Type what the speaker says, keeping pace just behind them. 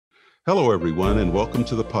Hello, everyone, and welcome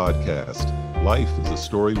to the podcast. Life is a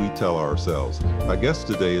story we tell ourselves. My guest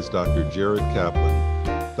today is Dr. Jared Kaplan.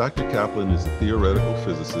 Dr. Kaplan is a theoretical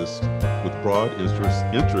physicist with broad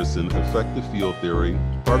interests in effective field theory,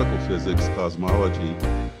 particle physics, cosmology,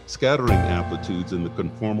 scattering amplitudes, and the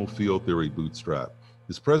conformal field theory bootstrap.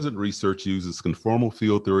 His present research uses conformal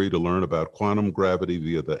field theory to learn about quantum gravity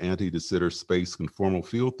via the anti-de Sitter space conformal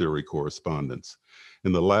field theory correspondence.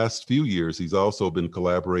 In the last few years, he's also been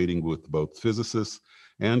collaborating with both physicists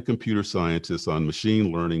and computer scientists on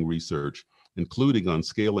machine learning research, including on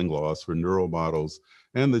scaling laws for neural models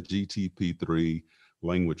and the GPT-3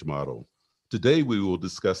 language model. Today, we will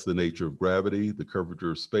discuss the nature of gravity, the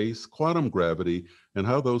curvature of space, quantum gravity, and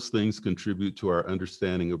how those things contribute to our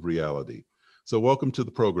understanding of reality. So welcome to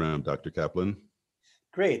the program, Dr. Kaplan.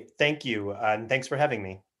 Great, thank you, and thanks for having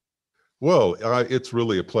me. Well, it's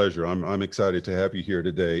really a pleasure. I'm excited to have you here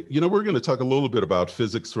today. We're going to talk a little bit about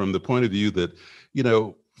physics from the point of view that,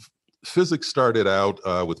 physics started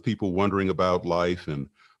out with people wondering about life and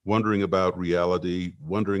wondering about reality,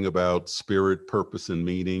 wondering about spirit, purpose, and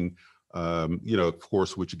meaning, of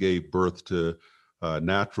course, which gave birth to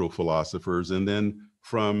natural philosophers. And then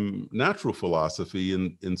from natural philosophy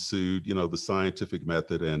ensued, the scientific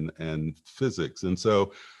method and physics. And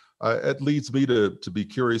so it leads me to be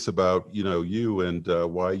curious about, you and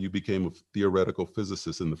why you became a theoretical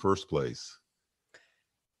physicist in the first place.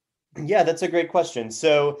 Yeah, that's a great question.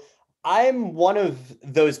 So I'm one of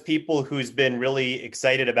those people who's been really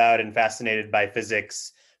excited about and fascinated by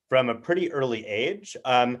physics from a pretty early age.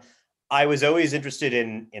 I was always interested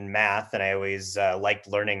in math, and I always liked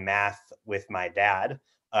learning math with my dad.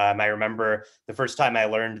 I remember the first time I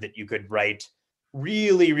learned that you could write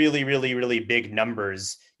really big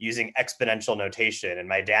numbers using exponential notation. And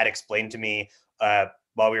my dad explained to me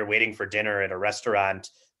while we were waiting for dinner at a restaurant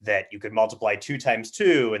that you could multiply 2 times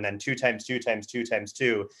 2 and then 2 times 2 times 2 times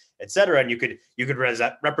 2, et cetera. And you could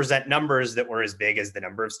represent numbers that were as big as the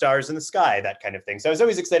number of stars in the sky, that kind of thing. So I was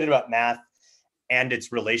always excited about math and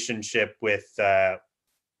its relationship with the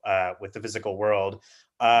physical world.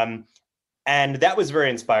 And that was very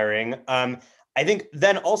inspiring. I think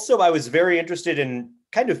then also I was very interested in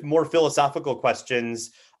kind of more philosophical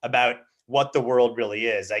questions about what the world really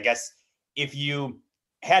is. I guess if you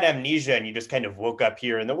had amnesia and you just kind of woke up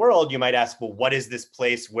here in the world, you might ask, well, what is this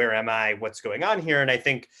place? Where am I? What's going on here? And I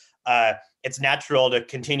think it's natural to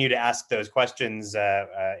continue to ask those questions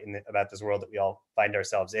about this world that we all find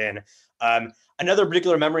ourselves in. Another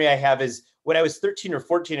particular memory I have is when I was 13 or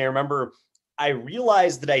 14, I remember I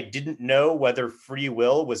realized that I didn't know whether free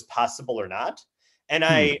will was possible or not. And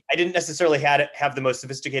I didn't necessarily have the most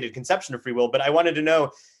sophisticated conception of free will, but I wanted to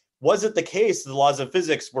know, was it the case the laws of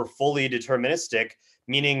physics were fully deterministic,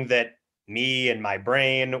 meaning that me and my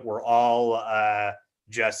brain were all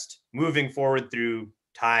just moving forward through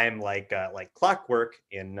time like clockwork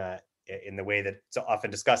in the way that it's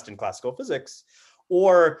often discussed in classical physics?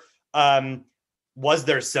 Or was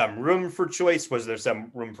there some room for choice? Was there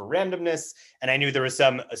some room for randomness? And I knew there was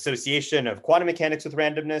some association of quantum mechanics with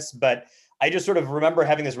randomness, but I just sort of remember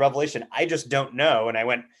having this revelation. I just don't know. And I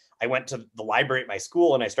went to the library at my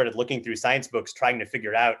school and I started looking through science books, trying to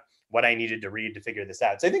figure out what I needed to read to figure this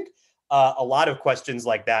out. So I think a lot of questions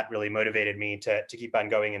like that really motivated me to keep on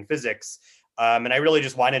going in physics. And I really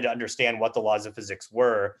just wanted to understand what the laws of physics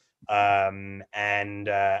were and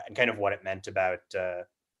kind of what it meant about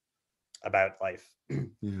life.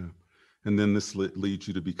 Yeah. And then this leads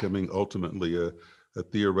you to becoming ultimately a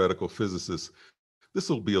theoretical physicist. This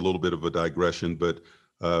will be a little bit of a digression, but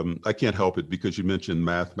I can't help it because you mentioned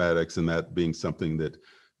mathematics and that being something that,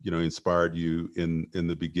 inspired you in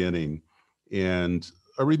the beginning. And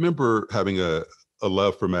I remember having a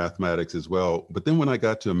love for mathematics as well. But then when I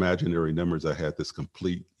got to imaginary numbers, I had this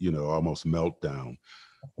complete, almost meltdown.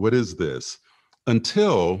 What is this?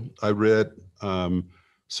 Until I read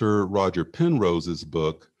Sir Roger Penrose's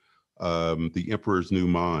book, The Emperor's New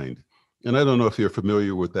Mind. And I don't know if you're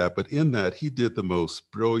familiar with that, but in that he did the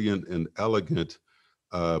most brilliant and elegant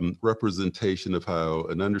representation of how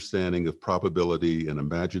an understanding of probability and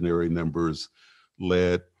imaginary numbers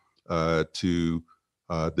led to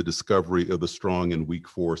the discovery of the strong and weak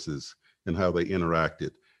forces and how they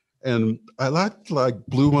interacted. And I like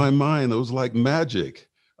blew my mind. It was like magic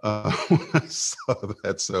when I saw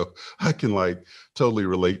that. So I can totally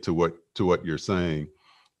relate to what you're saying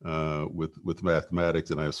with mathematics,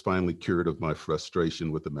 and I was finally cured of my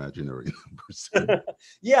frustration with imaginary numbers.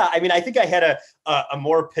 Yeah, I mean, I think I had a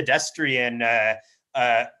more pedestrian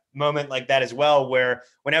moment like that as well, where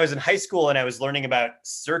when I was in high school and I was learning about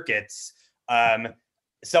circuits,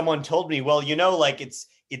 someone told me, well,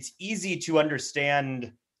 it's easy to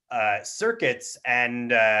understand circuits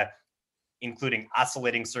and including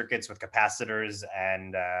oscillating circuits with capacitors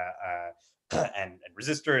and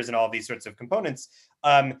resistors and all these sorts of components,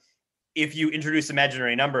 if you introduce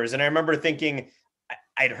imaginary numbers. And I remember thinking,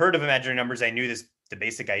 I'd heard of imaginary numbers, I knew the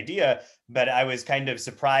basic idea, but I was kind of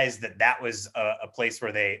surprised that that was a place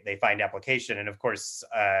where they find application. And of course,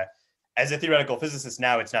 as a theoretical physicist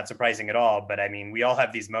now, it's not surprising at all. But I mean, we all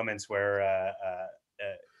have these moments where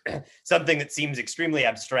something that seems extremely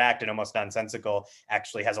abstract and almost nonsensical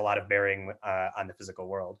actually has a lot of bearing on the physical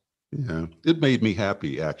world. Yeah, it made me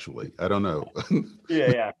happy, actually. I don't know.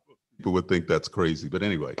 Yeah. People would think that's crazy, but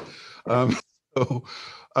anyway. Um, so,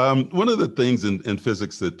 one of the things in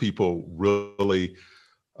physics that people really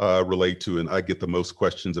relate to, and I get the most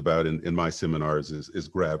questions about in my seminars, is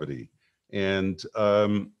gravity. And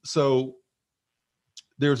so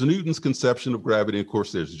there's Newton's conception of gravity. Of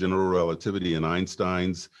course, there's general relativity and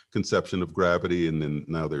Einstein's conception of gravity, and then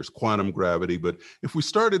now there's quantum gravity. But if we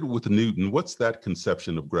started with Newton, what's that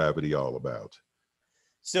conception of gravity all about?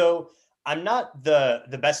 So I'm not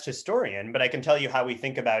the best historian, but I can tell you how we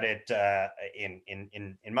think about it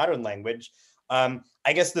in modern language.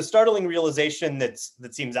 I guess the startling realization that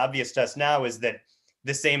seems obvious to us now is that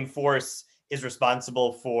the same force is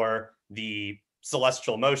responsible for the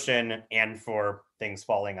celestial motion and for things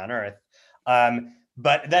falling on Earth.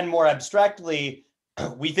 But then more abstractly,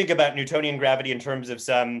 we think about Newtonian gravity in terms of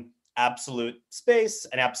some absolute space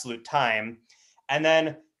and absolute time. And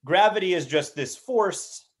then gravity is just this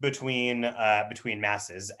force between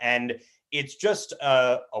masses. And it's just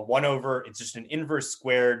it's just an inverse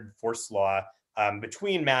squared force law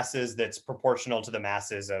between masses that's proportional to the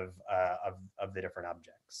masses of the different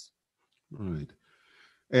objects. Right.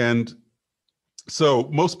 And so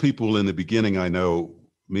most people in the beginning, I know,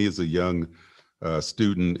 me as a young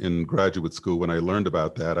student in graduate school, when I learned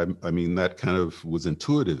about that, I mean, that kind of was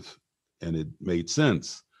intuitive and it made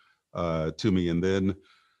sense to me. And then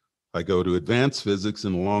I go to advanced physics,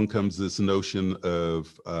 and along comes this notion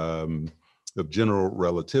of general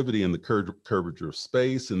relativity and the curvature of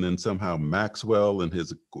space, and then somehow Maxwell and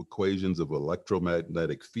his equations of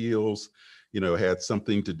electromagnetic fields, had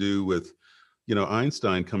something to do with,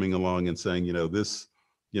 Einstein coming along and saying, this,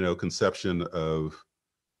 conception of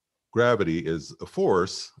gravity is a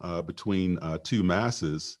force between two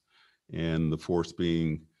masses, and the force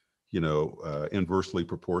being inversely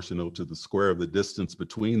proportional to the square of the distance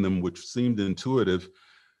between them, which seemed intuitive.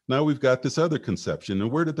 Now we've got this other conception, and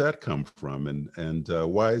where did that come from, and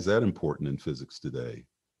why is that important in physics today?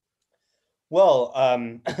 Well,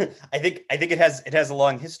 I think it has a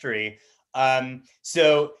long history.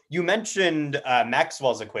 So you mentioned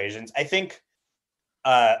Maxwell's equations. I think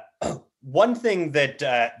one thing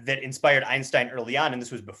that inspired Einstein early on, and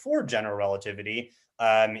this was before general relativity,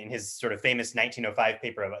 in his sort of famous 1905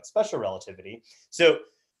 paper about special relativity. So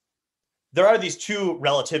there are these two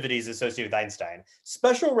relativities associated with Einstein.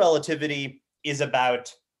 Special relativity is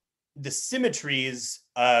about the symmetries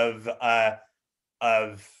of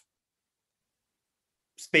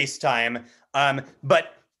space-time,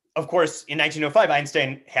 but of course, in 1905,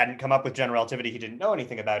 Einstein hadn't come up with general relativity. He didn't know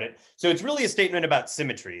anything about it. So it's really a statement about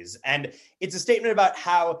symmetries. And it's a statement about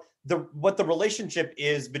how what the relationship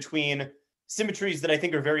is between symmetries that I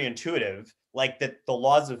think are very intuitive, like that the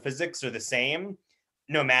laws of physics are the same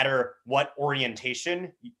no matter what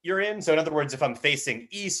orientation you're in. So in other words, if I'm facing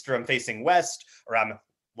east or I'm facing west, or I'm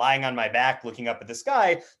lying on my back looking up at the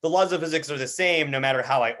sky, the laws of physics are the same no matter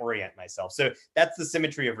how I orient myself. So that's the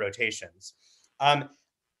symmetry of rotations.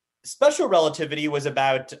 Special relativity was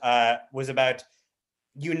about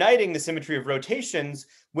uniting the symmetry of rotations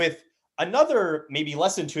with another maybe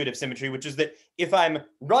less intuitive symmetry, which is that if I'm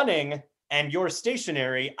running and you're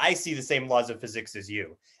stationary, I see the same laws of physics as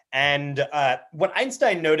you. And what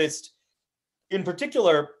Einstein noticed in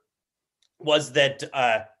particular was that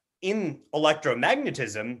in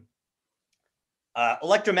electromagnetism,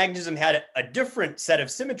 electromagnetism had a different set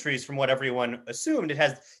of symmetries from what everyone assumed. It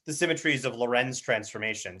has the symmetries of Lorentz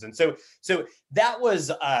transformations, and so that was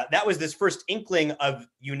this first inkling of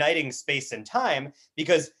uniting space and time,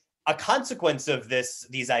 because a consequence of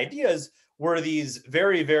these ideas were these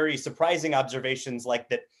very, very surprising observations, like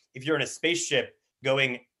that if you're in a spaceship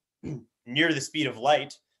going near the speed of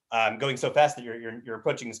light, going so fast that you're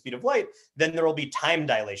approaching the speed of light, then there will be time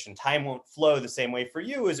dilation. Time won't flow the same way for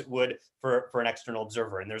you as it would for an external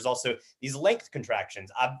observer. And there's also these length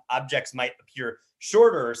contractions. Objects might appear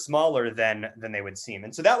shorter or smaller than they would seem.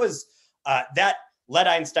 And so that was that led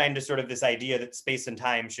Einstein to sort of this idea that space and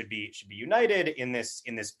time should be united in this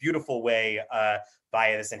beautiful way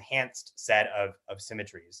via this enhanced set of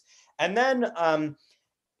symmetries. And then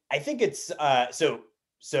I think it's so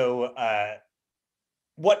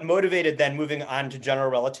what motivated then moving on to general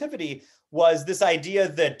relativity was this idea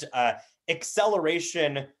that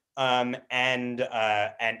acceleration and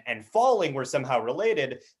falling were somehow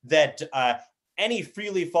related, that any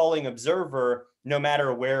freely falling observer, no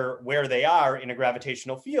matter where they are in a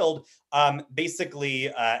gravitational field,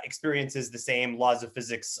 basically experiences the same laws of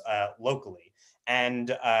physics locally.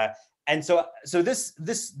 And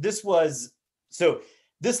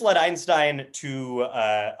this led Einstein to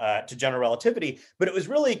general relativity, but it was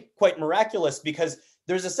really quite miraculous because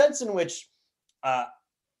there's a sense in which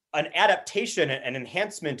an adaptation, an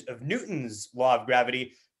enhancement of Newton's law of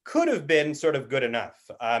gravity could have been sort of good enough.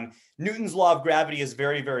 Newton's law of gravity is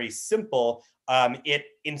very, very simple. It,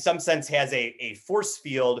 in some sense, has a force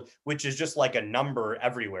field, which is just like a number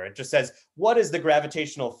everywhere. It just says, what is the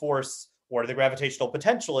gravitational force or the gravitational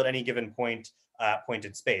potential at any given point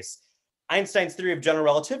in space? Einstein's theory of general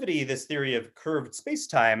relativity, this theory of curved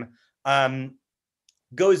spacetime,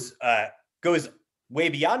 goes way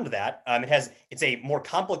beyond that. It's a more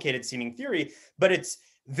complicated seeming theory, but it's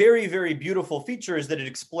very, very beautiful features that it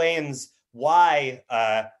explains why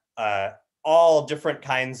all different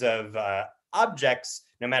kinds of objects,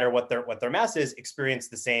 no matter what their mass is, experience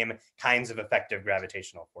the same kinds of effective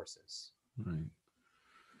gravitational forces. Right.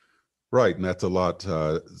 Right, and that's a lot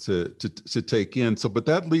to take in. So, but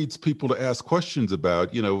that leads people to ask questions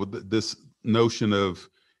about, this notion of,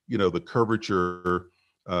 the curvature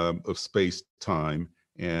of space-time.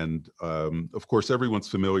 And of course, everyone's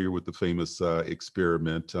familiar with the famous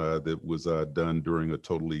experiment that was done during a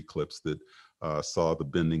total eclipse that saw the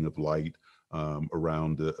bending of light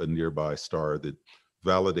around a nearby star that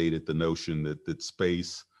validated the notion that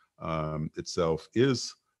space itself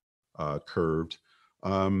is curved.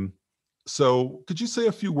 So could you say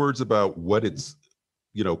a few words about what it's,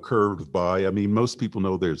 curved by? I mean, most people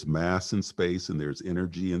know there's mass in space and there's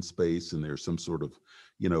energy in space and there's some sort of,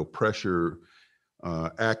 pressure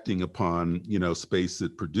acting upon, space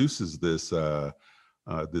that produces this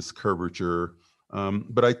this curvature.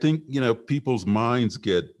 But I think, people's minds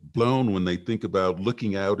get blown when they think about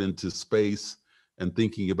looking out into space and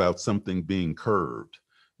thinking about something being curved.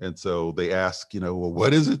 And so they ask, well,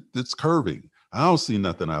 what is it that's curving? I don't see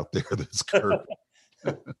nothing out there that's curved.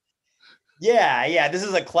 Yeah. This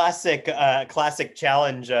is a classic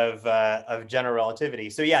challenge of general relativity.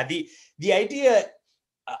 So yeah, the idea,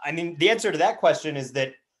 the answer to that question is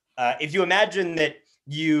that if you imagine that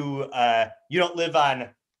you don't live on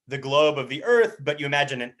the globe of the Earth, but you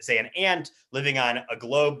imagine, say, an ant living on a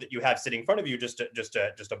globe that you have sitting in front of you, just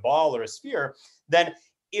a ball or a sphere, then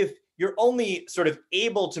if you're only sort of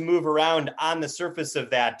able to move around on the surface of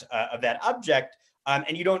that object,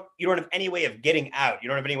 and you don't have any way of getting out, you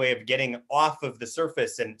don't have any way of getting off of the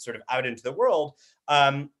surface and sort of out into the world,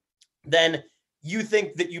 then you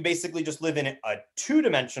think that you basically just live in a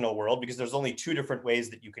two-dimensional world because there's only two different ways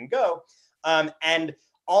that you can go, and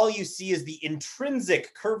all you see is the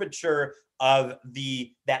intrinsic curvature of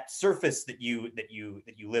that surface that you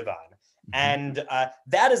live on. And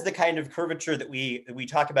that is the kind of curvature that we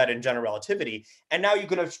talk about in general relativity. And now you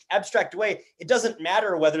can abstract away. It doesn't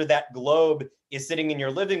matter whether that globe is sitting in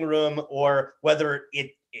your living room or whether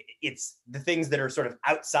it's the things that are sort of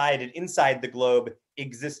outside and inside the globe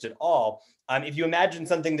exist at all. If you imagine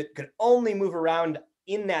something that could only move around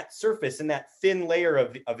in that surface, in that thin layer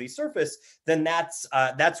of the surface, then that's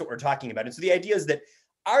what we're talking about. And so the idea is that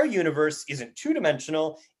our universe isn't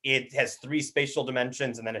two-dimensional. It has three spatial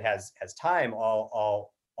dimensions, and then it has time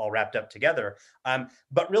all wrapped up together.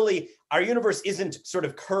 But really, our universe isn't sort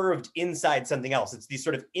of curved inside something else. It's the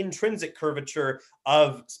sort of intrinsic curvature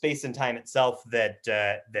of space and time itself that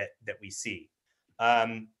we see.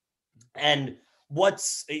 And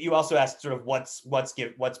you also asked sort of what's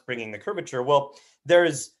bringing the curvature. Well,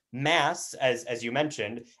 there's mass, as you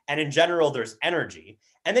mentioned, and in general, there's energy.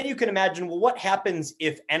 And then you can imagine, well, what happens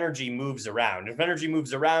if energy moves around? If energy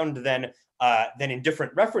moves around, then in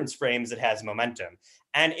different reference frames, it has momentum.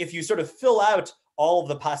 And if you sort of fill out all of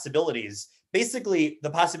the possibilities, basically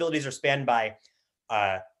the possibilities are spanned by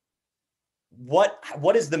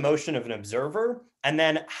what is the motion of an observer, and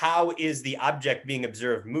then how is the object being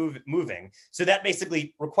observed moving. So that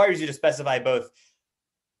basically requires you to specify both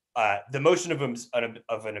the motion of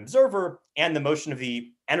an observer and the motion of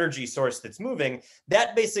the energy source that's moving.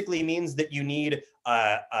 That basically means that you need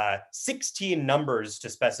 16 numbers to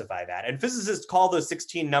specify that. And physicists call those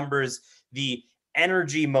 16 numbers the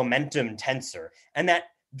energy momentum tensor. And that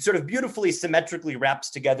sort of beautifully symmetrically wraps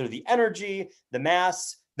together the energy, the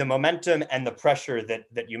mass, the momentum, and the pressure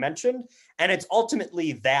that you mentioned. And it's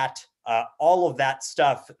ultimately that all of that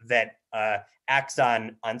stuff that acts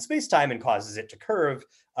on space-time and causes it to curve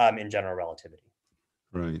in general relativity.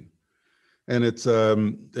 Right. And it's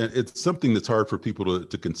something that's hard for people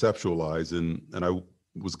to conceptualize. And I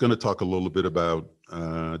was going to talk a little bit about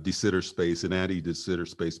de Sitter space and anti-de Sitter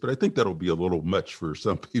space, but I think that'll be a little much for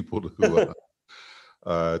some people to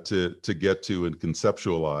get to and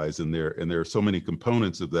conceptualize. And there are so many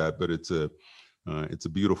components of that, but it's a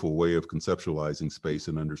beautiful way of conceptualizing space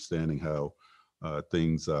and understanding how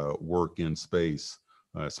things work in space,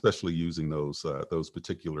 especially using those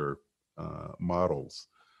particular models.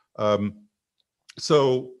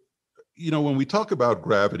 So, when we talk about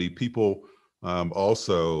gravity, people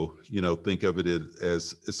also, think of it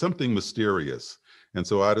as something mysterious. And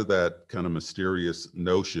so out of that kind of mysterious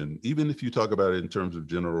notion, even if you talk about it in terms of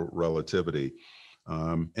general relativity,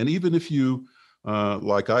 and even if you,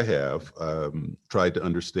 like I have, tried to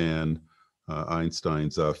understand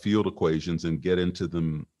Einstein's field equations and get into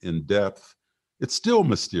them in depth, it's still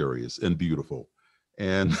mysterious and beautiful.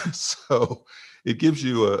 And so it gives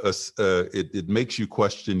you it makes you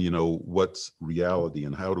question, what's reality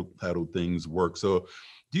and how do things work. So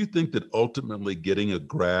do you think that ultimately getting a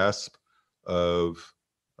grasp of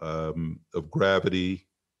gravity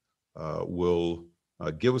will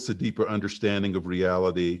give us a deeper understanding of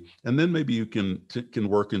reality? And then maybe you can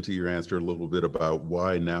work into your answer a little bit about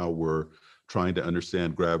why now we're trying to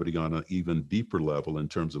understand gravity on an even deeper level in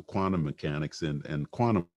terms of quantum mechanics and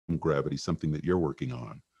quantum gravity, something that you're working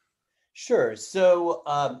on. Sure. So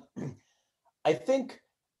I think,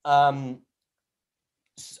 I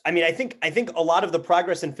think a lot of the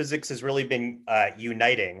progress in physics has really been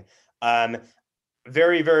uniting.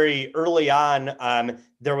 Very, very early on,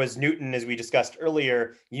 there was Newton, as we discussed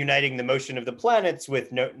earlier, uniting the motion of the planets with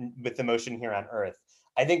the motion here on Earth.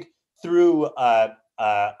 I think through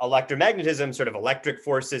electromagnetism, sort of electric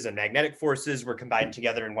forces and magnetic forces were combined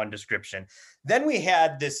together in one description. Then we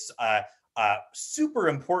had this super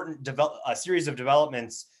important series of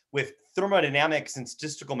developments with thermodynamics and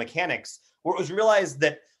statistical mechanics, where it was realized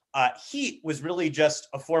that heat was really just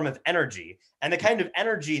a form of energy. And the kind of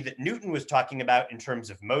energy that Newton was talking about in terms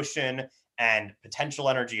of motion and potential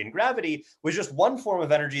energy and gravity was just one form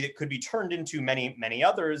of energy that could be turned into many, many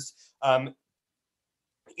others,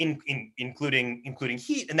 including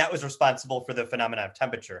heat, and that was responsible for the phenomenon of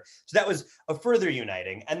temperature. So that was a further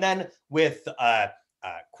uniting. And then with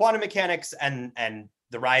quantum mechanics and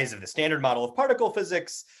the rise of the standard model of particle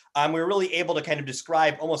physics, we were really able to kind of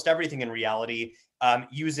describe almost everything in reality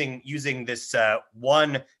using this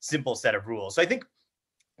one simple set of rules. So I think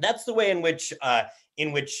that's the way in which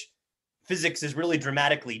physics is really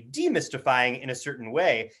dramatically demystifying in a certain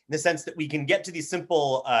way, in the sense that we can get to these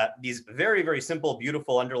simple, these very, very simple,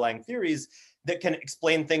 beautiful underlying theories that can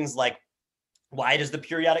explain things like, why does the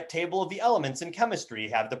periodic table of the elements in chemistry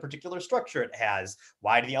have the particular structure it has?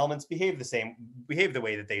 Why do the elements behave the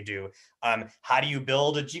way that they do? How do you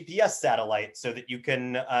build a GPS satellite so that you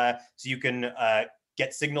can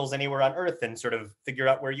get signals anywhere on Earth and sort of figure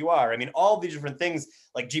out where you are? I mean, all these different things,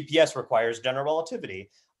 like GPS requires general relativity.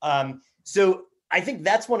 So I think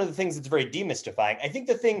that's one of the things that's very demystifying. I think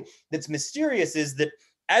the thing that's mysterious is that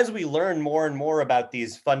as we learn more and more about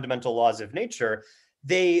these fundamental laws of nature,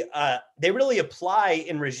 they really apply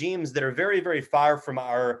in regimes that are very, very far from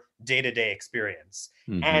our day-to-day experience.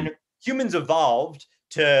 Mm-hmm. And humans evolved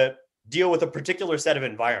to deal with a particular set of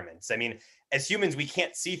environments. I mean, as humans, we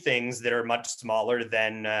can't see things that are much smaller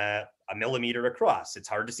than a millimeter across. It's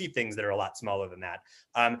hard to see things that are a lot smaller than that.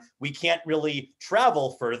 We can't really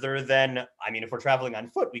travel further than, if we're traveling on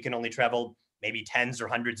foot, we can only travel maybe tens or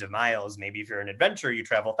hundreds of miles. Maybe if you're an adventurer, you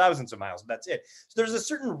travel thousands of miles, but that's it. So there's a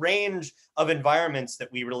certain range of environments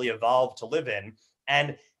that we really evolved to live in.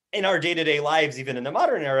 And in our day-to-day lives, even in the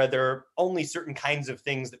modern era, there are only certain kinds of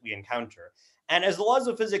things that we encounter. And as the laws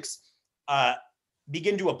of physics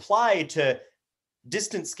begin to apply to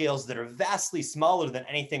distance scales that are vastly smaller than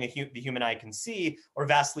anything the human eye can see, or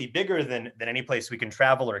vastly bigger than any place we can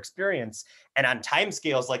travel or experience, and on time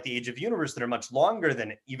scales like the age of the universe that are much longer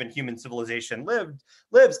than even human civilization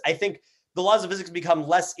lives, I think the laws of physics become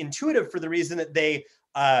less intuitive for the reason that they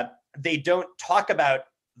don't talk about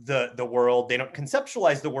the world, they don't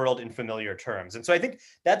conceptualize the world in familiar terms. And so I think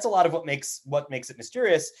that's a lot of what makes it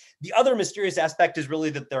mysterious. The other mysterious aspect is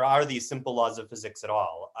really that there are these simple laws of physics at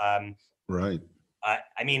all. Right.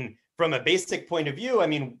 From a basic point of view,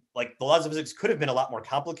 like the laws of physics could have been a lot more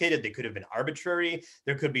complicated. They could have been arbitrary.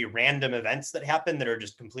 There could be random events that happen that are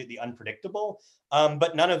just completely unpredictable.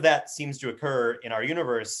 But none of that seems to occur in our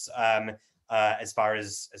universe as far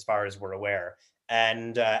as we're aware.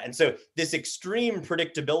 And so this extreme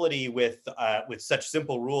predictability with such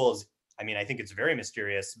simple rules, I think it's very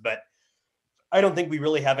mysterious. But I don't think we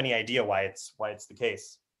really have any idea why it's the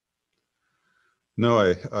case.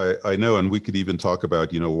 No, I know, and we could even talk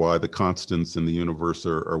about, why the constants in the universe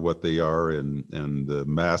are what they are, and the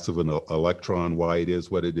mass of an electron, why it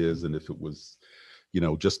is what it is, and if it was,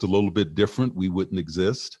 just a little bit different, we wouldn't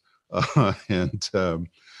exist. And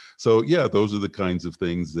so, yeah, those are the kinds of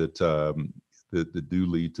things that do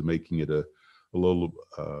lead to making it a little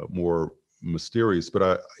more mysterious.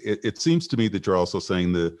 But it seems to me that you're also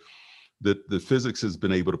saying that the physics has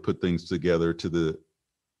been able to put things together to the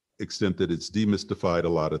extent that it's demystified a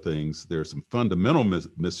lot of things. There are some fundamental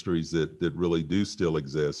mysteries that really do still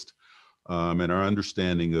exist. And our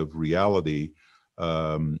understanding of reality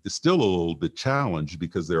is still a little bit challenged,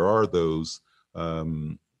 because there are those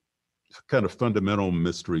kind of fundamental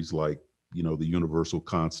mysteries, like, the universal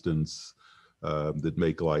constants that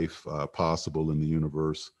make life possible in the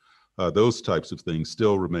universe. Those types of things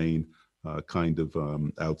still remain kind of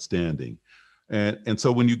outstanding. And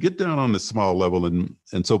so when you get down on the small level,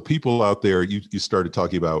 and so people out there, you started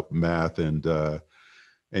talking about math and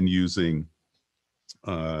using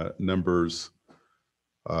numbers,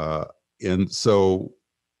 and so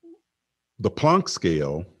the Planck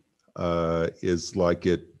scale is like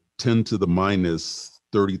at 10 to the minus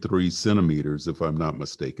 33 centimeters, if I'm not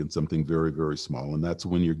mistaken, something very, very small, and that's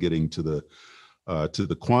when you're getting to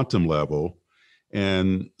the quantum level.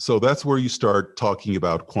 And so that's where you start talking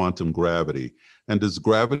about quantum gravity. And does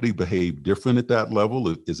gravity behave different at that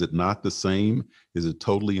level? Is it not the same? Is it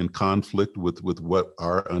totally in conflict with what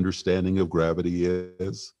our understanding of gravity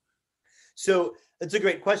is? So that's a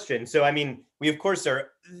great question. So, I mean, we of course are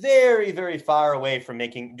very, very far away from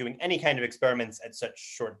doing any kind of experiments at such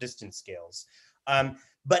short distance scales.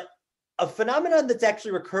 But a phenomenon that's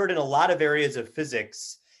actually recurred in a lot of areas of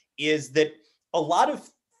physics is that a lot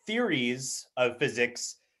of theories of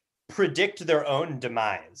physics predict their own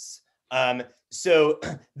demise. So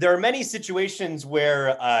there are many situations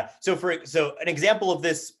where, so an example of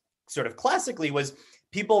this sort of classically was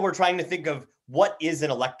people were trying to think of what is an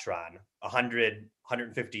electron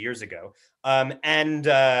 150 years ago. And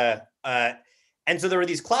so there were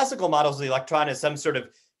these classical models of the electron as some sort of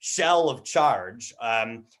shell of charge.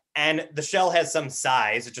 And the shell has some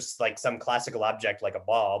size. It's just like some classical object like a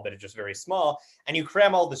ball, but it's just very small. And you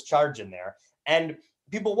cram all this charge in there. And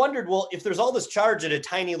people wondered, well, if there's all this charge at a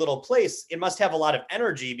tiny little place, it must have a lot of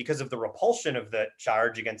energy because of the repulsion of the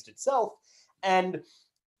charge against itself. And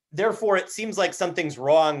therefore, it seems like something's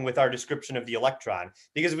wrong with our description of the electron,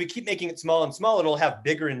 because if we keep making it small and small, it'll have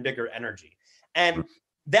bigger and bigger energy. And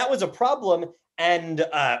that was a problem. And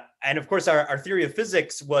of course, our theory of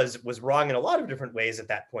physics was wrong in a lot of different ways at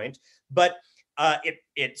that point. But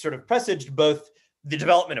it sort of presaged both the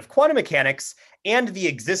development of quantum mechanics and the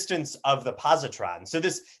existence of the positron. So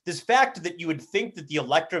this fact that you would think that the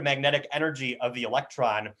electromagnetic energy of the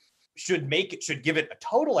electron should give it a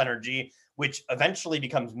total energy, which eventually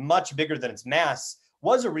becomes much bigger than its mass,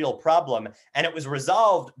 was a real problem. And it was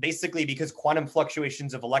resolved basically because quantum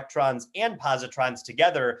fluctuations of electrons and positrons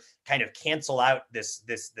together kind of cancel out this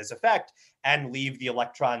effect and leave the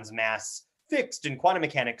electron's mass fixed in quantum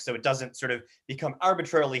mechanics, so it doesn't sort of become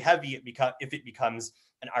arbitrarily heavy if it becomes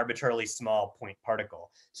an arbitrarily small point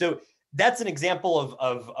particle. So that's an example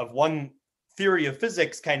of one theory of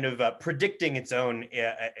physics kind of predicting its own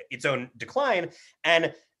decline,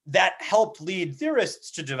 and that helped lead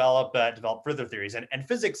theorists to develop further theories. And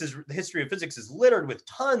the history of physics is littered with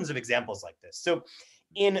tons of examples like this. So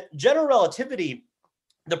in general relativity,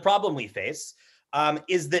 the problem we face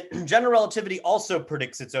is that general relativity also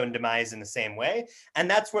predicts its own demise in the same way. And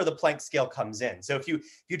that's where the Planck scale comes in. So if you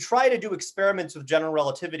try to do experiments with general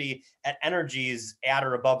relativity at energies at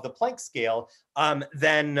or above the Planck scale,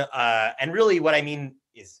 then, and really what I mean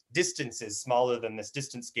is distances smaller than this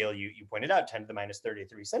distance scale you pointed out, 10 to the minus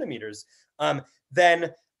 33 centimeters,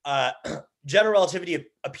 then general relativity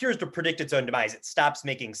appears to predict its own demise. It stops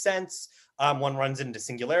making sense. One runs into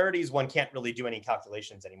singularities. One can't really do any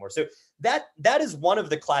calculations anymore. So that is one of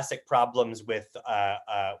the classic problems with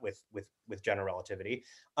general relativity.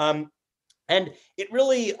 And it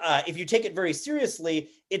really, if you take it very seriously,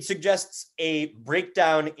 it suggests a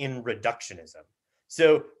breakdown in reductionism.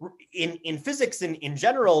 So in physics in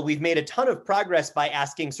general, we've made a ton of progress by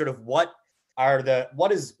asking sort of what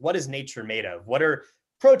is nature made of? What are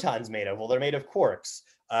protons made of? Well, they're made of quarks.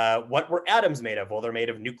 What were atoms made of? Well, they're made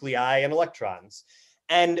of nuclei and electrons.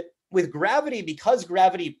 And with gravity, because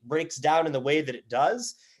gravity breaks down in the way that it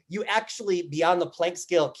does, you actually, beyond the Planck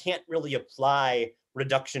scale, can't really apply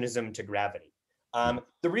reductionism to gravity.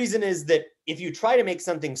 The reason is that if you try to make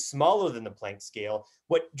something smaller than the Planck scale,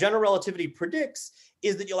 what general relativity predicts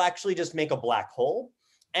is that you'll actually just make a black hole.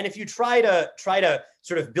 And if you try to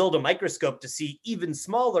sort of build a microscope to see even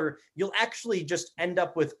smaller, you'll actually just end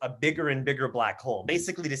up with a bigger and bigger black hole.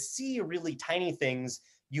 Basically, to see really tiny things,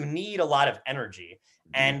 you need a lot of energy,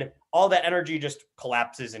 and all that energy just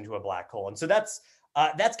collapses into a black hole. And so that's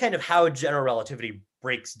kind of how general relativity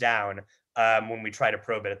breaks down when we try to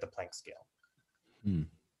probe it at the Planck scale. Hmm.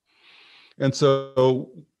 And so,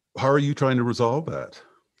 how are you trying to resolve that?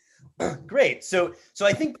 Great. So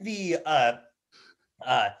I think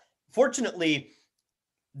fortunately,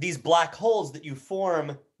 these black holes that you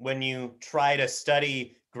form when you try to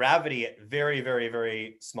study gravity at very, very,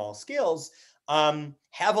 very small scales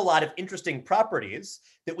have a lot of interesting properties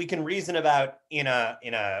that we can reason about in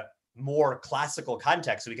a more classical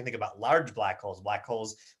context. So we can think about large black holes,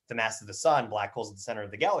 the mass of the sun, black holes at the center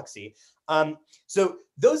of the galaxy. So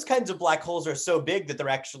those kinds of black holes are so big that they're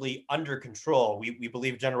actually under control. We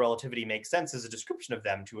believe general relativity makes sense as a description of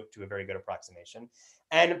them to a very good approximation.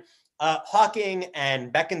 And Hawking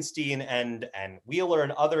and Bekenstein and Wheeler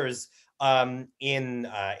and others in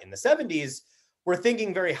the 70s were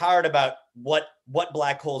thinking very hard about what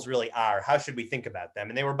black holes really are. How should we think about them?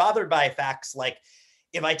 And they were bothered by facts like,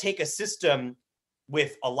 if I take a system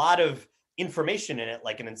with a lot of information in it,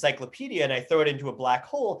 like an encyclopedia, and I throw it into a black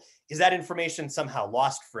hole, is that information somehow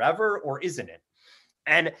lost forever, or isn't it?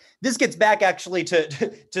 And this gets back actually to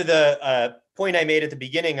the point I made at the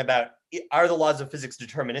beginning about, are the laws of physics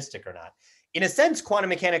deterministic or not? In a sense, quantum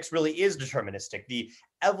mechanics really is deterministic. The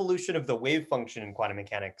evolution of the wave function in quantum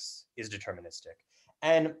mechanics is deterministic.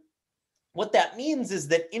 And what that means is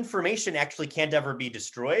that information actually can't ever be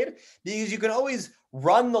destroyed, because you can always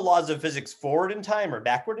run the laws of physics forward in time or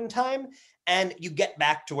backward in time, and you get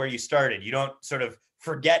back to where you started. You don't sort of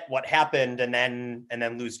forget what happened and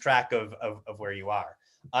then lose track of where you are.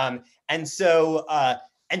 And so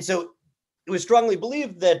it was strongly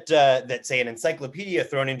believed that say an encyclopedia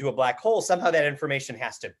thrown into a black hole, somehow that information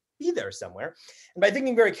has to be there somewhere. And by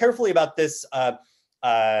thinking very carefully about this,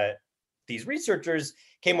 these researchers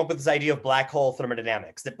came up with this idea of black hole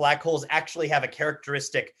thermodynamics, that black holes actually have a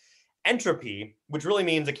characteristic entropy, which really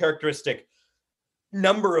means a characteristic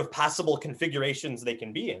number of possible configurations they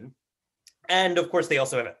can be in. And of course, they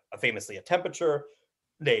also have famously a temperature.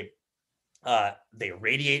 They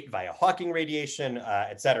radiate via Hawking radiation,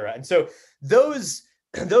 et cetera. And so those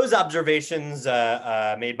observations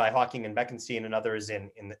made by Hawking and Bekenstein and others in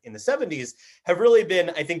the 70s have really been,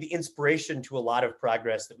 I think, the inspiration to a lot of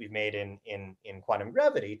progress that we've made in quantum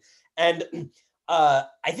gravity. And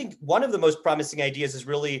I think one of the most promising ideas is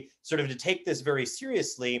really sort of to take this very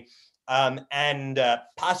seriously and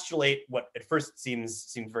postulate what at first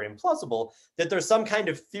seems very implausible, that there's some kind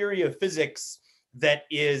of theory of physics that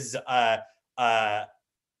is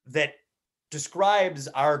that describes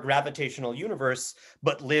our gravitational universe,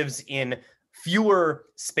 but lives in fewer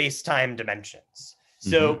space-time dimensions.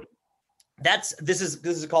 So this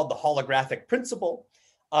is called the holographic principle,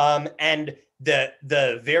 and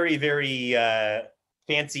the very, very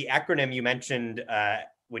fancy acronym you mentioned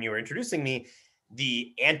when you were introducing me,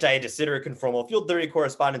 the anti-de Sitter conformal field theory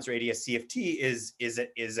correspondence, or ADS-CFT,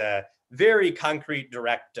 is a very concrete,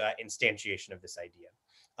 direct instantiation of this idea.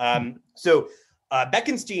 So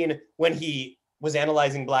Bekenstein, when he was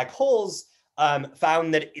analyzing black holes,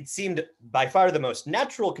 found that it seemed by far the most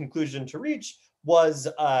natural conclusion to reach was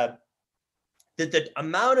that the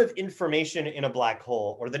amount of information in a black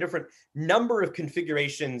hole, or the different number of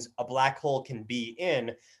configurations a black hole can be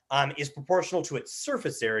in, is proportional to its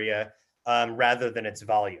surface area rather than its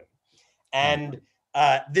volume. And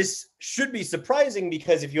this should be surprising,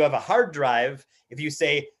 because if you have a hard drive, if you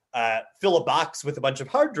say fill a box with a bunch of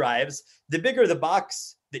hard drives, the bigger the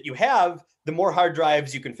box that you have, the more hard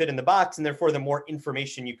drives you can fit in the box, and therefore the more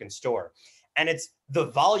information you can store. And it's the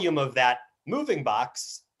volume of that moving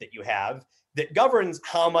box that you have that governs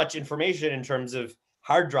how much information in terms of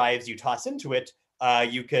hard drives you toss into it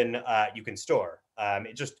you can store.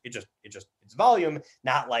 It's volume,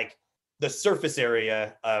 not like the surface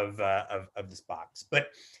area of this box. But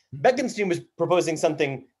Bekenstein was proposing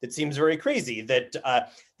something that seems very crazy, that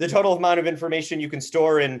the total amount of information you can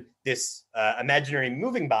store in this imaginary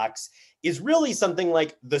moving box is really something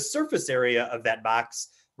like the surface area of that box,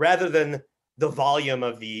 rather than the volume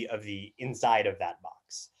of the inside of that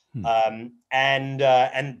box.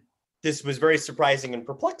 And this was very surprising and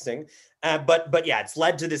perplexing. But yeah, it's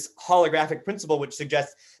led to this holographic principle, which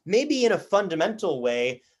suggests maybe in a fundamental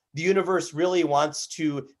way, the universe really wants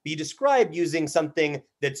to be described using something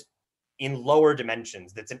that's in lower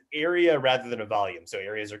dimensions. That's an area rather than a volume. So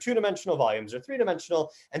areas are two-dimensional, volumes are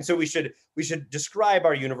three-dimensional, and so we should describe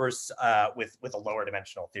our universe with a lower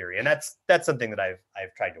dimensional theory, and that's something that I've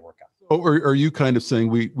tried to work on. Oh, are you kind of saying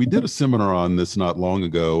we did a seminar on this not long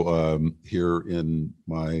ago here in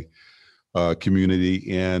my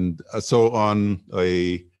community, and so on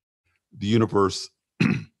the universe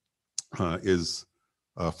is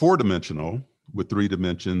four-dimensional with three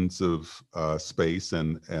dimensions of space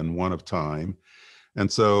and one of time. And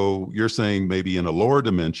so you're saying maybe in a lower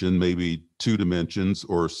dimension, maybe two dimensions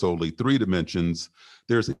or solely three dimensions,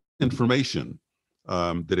 there's information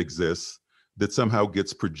that exists that somehow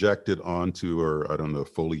gets projected onto, or I don't know if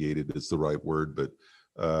foliated is the right word, but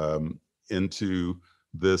into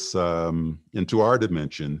this, into our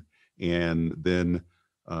dimension. And then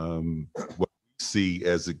what we see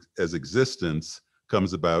as existence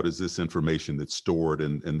comes about as this information that's stored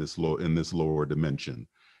in this lower dimension.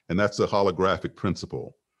 And that's a holographic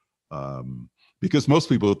principle. Because most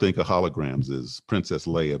people think of holograms as Princess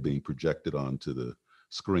Leia being projected onto the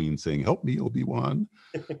screen saying, "Help me, Obi-Wan,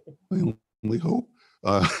 my only hope."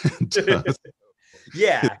 And,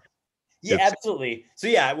 Yeah. Yeah, it's absolutely. So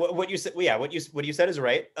yeah, what you said, what you said is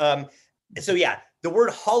right. So yeah, the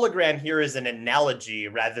word hologram here is an analogy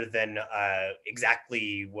rather than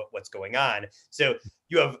exactly what's going on. So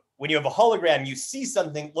when you have a hologram, you see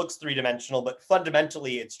something looks three-dimensional, but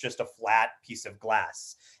fundamentally it's just a flat piece of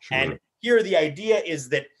glass. sure. And here the idea is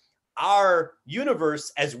that our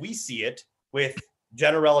universe, as we see it, with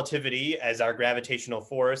general relativity as our gravitational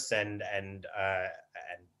force and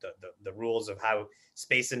the rules of how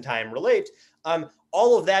space and time relate,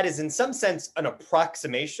 all of that is in some sense an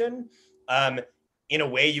approximation. In a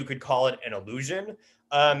way, you could call it an illusion.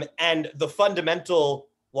 And the fundamental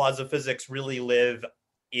laws of physics really live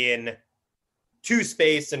in two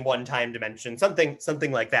space and one time dimension,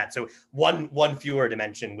 something like that. So one fewer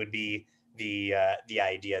dimension would be the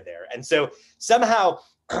idea there. And so somehow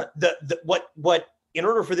what in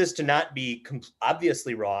order for this to not be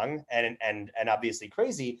obviously wrong and obviously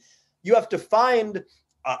crazy, you have to find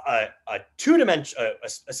a two-dimension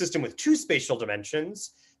a system with two spatial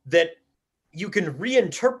dimensions that you can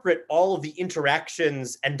reinterpret all of the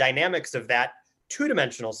interactions and dynamics of that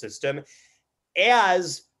two-dimensional system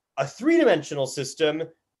as a three-dimensional system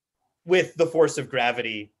with the force of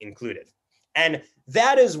gravity included. And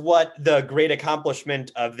that is what the great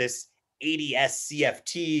accomplishment of this ADS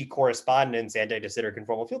CFT correspondence, anti-de Sitter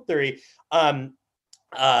conformal field theory,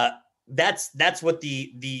 that's what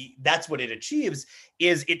it achieves.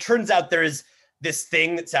 Is it turns out there's this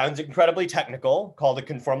thing that sounds incredibly technical called a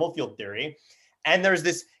conformal field theory, and there's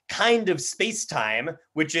this kind of space-time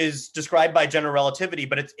which is described by general relativity,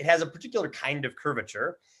 but it has a particular kind of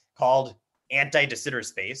curvature called anti-de Sitter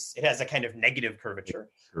space. It has a kind of negative curvature.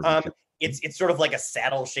 It's sort of like a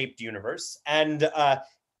saddle-shaped universe, and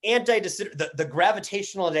anti-de Sitter, the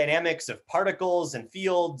gravitational dynamics of particles and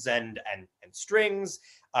fields and strings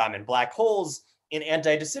and black holes in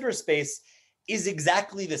anti-de Sitter space is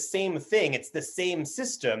exactly the same thing. It's the same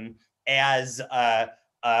system as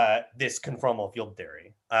this conformal field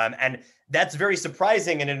theory. And that's very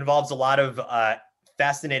surprising, and it involves a lot of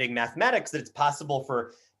fascinating mathematics, that it's possible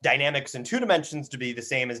for dynamics in two dimensions to be the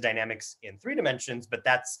same as dynamics in three dimensions. But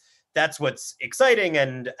that's what's exciting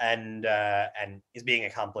and is being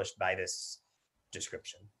accomplished by this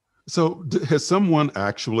description. So has someone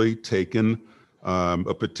actually taken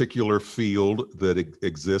a particular field that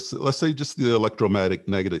exists, let's say just the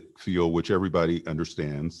electromagnetic field, which everybody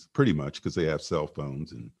understands pretty much because they have cell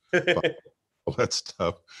phones and all that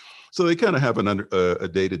stuff. So they kind of have a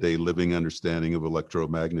day-to-day living understanding of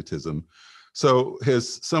electromagnetism. So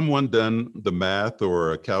has someone done the math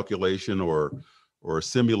or a calculation or a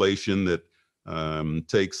simulation that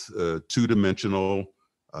takes a two-dimensional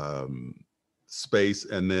space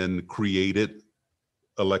and then created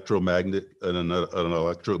an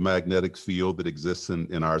electromagnetic field that exists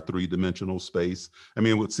in our three-dimensional space? I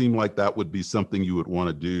mean, it would seem like that would be something you would want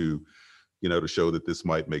to do, to show that this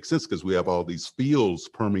might make sense, because we have all these fields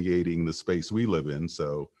permeating the space we live in.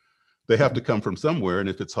 So they have to come from somewhere. And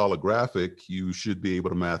if it's holographic, you should be able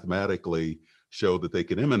to mathematically show that they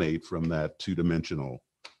can emanate from that two-dimensional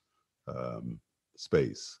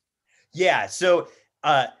space. Yeah. So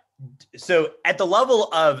at the level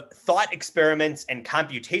of thought experiments and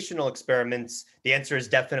computational experiments, the answer is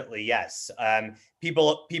definitely yes.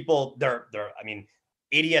 People, I mean,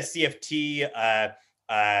 ADS CFT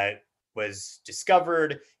was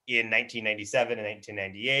discovered in 1997 and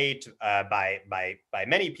 1998 by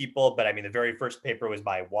many people, but I mean, the very first paper was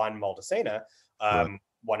by Juan Maldacena,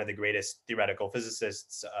 one of the greatest theoretical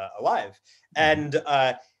physicists alive, and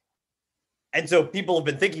And so people have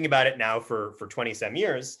been thinking about it now for 20 some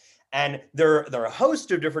years. And there are a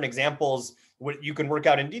host of different examples what you can work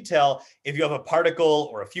out in detail. If you have a particle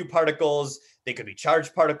or a few particles, they could be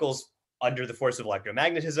charged particles under the force of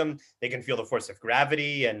electromagnetism. They can feel the force of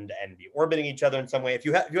gravity and be orbiting each other in some way. If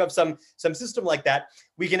you have some system like that,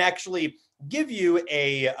 we can actually give you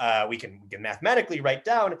we can mathematically write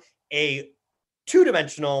down a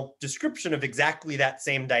two-dimensional description of exactly that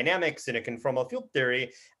same dynamics in a conformal field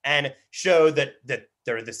theory and show that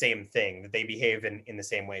they're the same thing, that they behave in the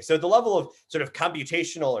same way. So at the level of sort of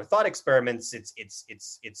computational or thought experiments,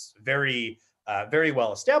 it's very very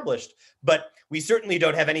well established, but we certainly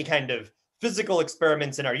don't have any kind of physical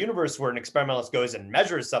experiments in our universe where an experimentalist goes and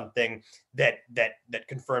measures something that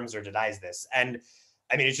confirms or denies this. And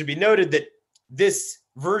I mean, it should be noted that this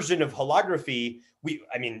version of holography,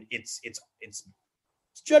 it's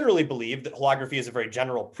generally believed that holography is a very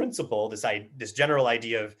general principle, this general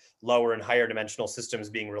idea of lower and higher dimensional systems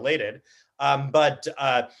being related. But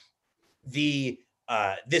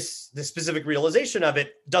this specific realization of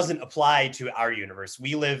it doesn't apply to our universe.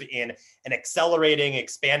 We live in an accelerating,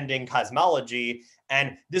 expanding cosmology,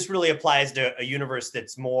 and this really applies to a universe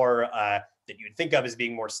that's more that you'd think of as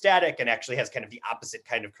being more static and actually has kind of the opposite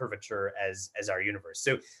kind of curvature as our universe.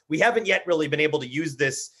 So we haven't yet really been able to use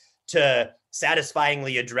this to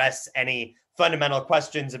satisfyingly address any fundamental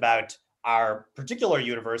questions about our particular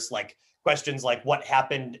universe, like questions like what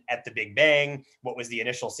happened at the Big Bang, what was the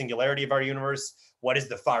initial singularity of our universe, what is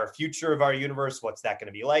the far future of our universe, what's that going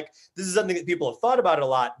to be like? This is something that people have thought about a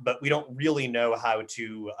lot, but we don't really know how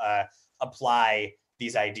to apply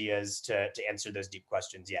these ideas to answer those deep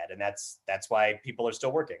questions yet. And that's why people are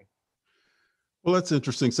still working. Well, that's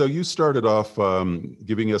interesting. So you started off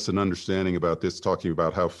giving us an understanding about this, talking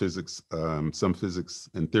about how physics, some physics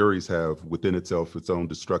and theories have within itself its own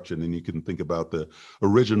destruction. And you can think about the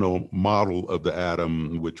original model of the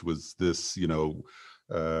atom, which was this,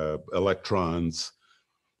 electrons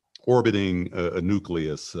orbiting a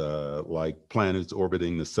nucleus, like planets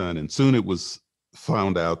orbiting the sun. And soon it was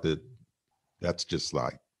found out that that's just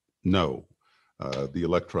like, no. The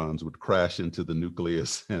electrons would crash into the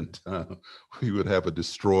nucleus and we would have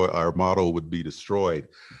our model would be destroyed.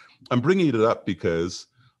 I'm bringing it up because,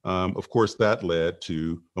 of course, that led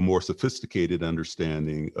to a more sophisticated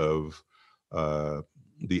understanding of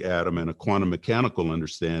the atom and a quantum mechanical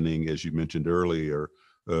understanding, as you mentioned earlier,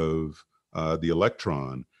 of the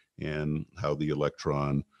electron and how the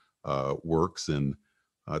electron works. And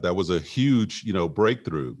that was a huge,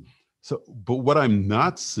 breakthrough. So, but what I'm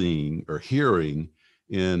not seeing or hearing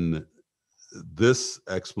in this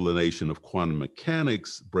explanation of quantum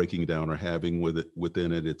mechanics breaking down or having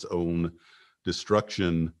within it its own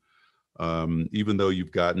destruction, even though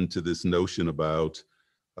you've gotten to this notion about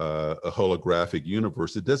a holographic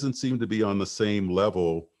universe, it doesn't seem to be on the same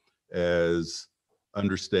level as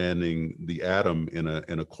understanding the atom in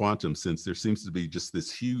a quantum sense. There seems to be just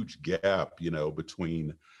this huge gap,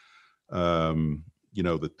 between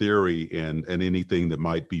the theory and anything that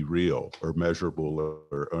might be real or measurable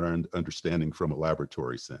or understanding from a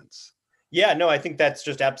laboratory sense. Yeah, no, I think that's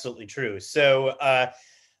just absolutely true. So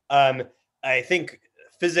I think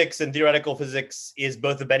physics and theoretical physics is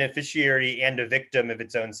both a beneficiary and a victim of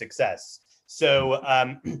its own success. So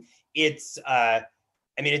it's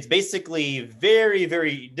basically very,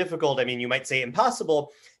 very difficult. I mean, you might say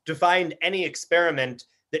impossible to find any experiment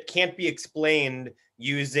that can't be explained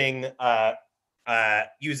using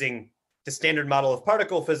the standard model of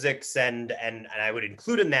particle physics, and I would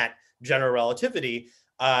include in that general relativity.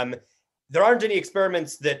 There aren't any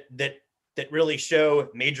experiments that really show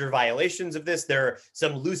major violations of this. There are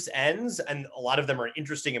some loose ends, and a lot of them are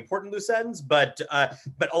interesting, important loose ends, but a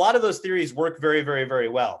lot of those theories work very, very, very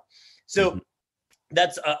well. So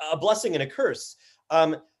that's a blessing and a curse.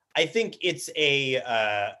 I think it's a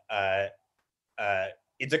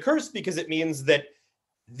curse because it means that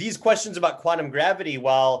these questions about quantum gravity,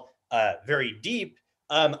 while very deep,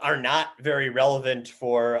 are not very relevant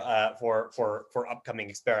for upcoming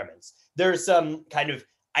experiments. There's some kind of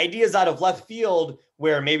ideas out of left field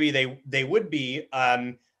where maybe they would be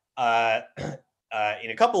in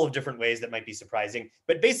a couple of different ways that might be surprising.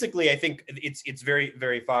 But basically, I think it's very,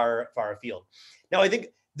 very far afield. Now, I think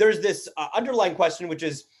there's this underlying question, which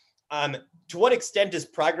is to what extent is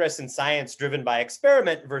progress in science driven by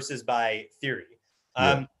experiment versus by theory?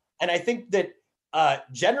 And I think that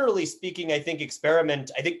generally speaking, I think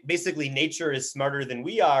basically nature is smarter than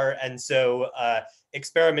we are. And so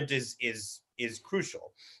experiment is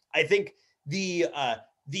crucial. I think the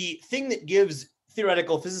thing that gives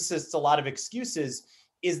theoretical physicists a lot of excuses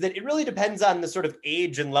is that it really depends on the sort of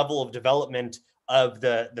age and level of development of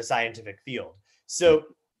the scientific field. So,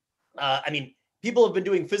 I mean, people have been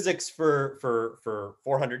doing physics for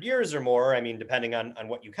 400 years or more. I mean, depending on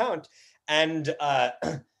what you count, and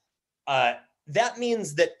that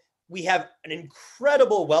means that we have an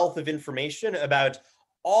incredible wealth of information about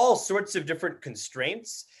all sorts of different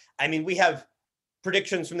constraints. I mean, we have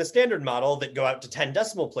predictions from the standard model that go out to 10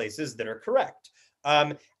 decimal places that are correct.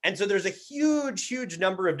 And so there's a huge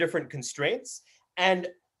number of different constraints. And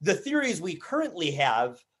the theories we currently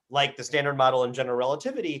have, like the standard model and general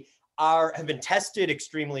relativity, have been tested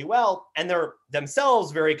extremely well. And they're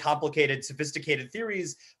themselves very complicated, sophisticated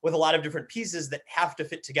theories with a lot of different pieces that have to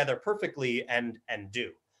fit together perfectly and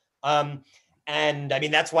do. And I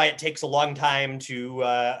mean, that's why it takes a long time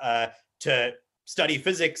to study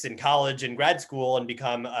physics in college and grad school and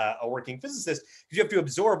become a working physicist, because you have to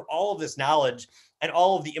absorb all of this knowledge and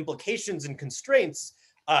all of the implications and constraints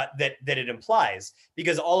that it implies,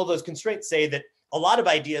 because all of those constraints say that a lot of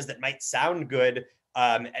ideas that might sound good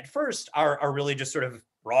at first are really just sort of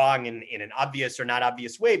wrong in an obvious or not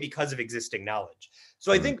obvious way because of existing knowledge.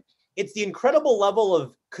 So I think it's the incredible level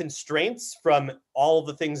of constraints from all of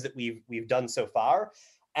the things that we've done so far,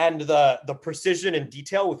 and the precision and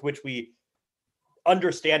detail with which we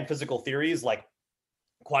understand physical theories like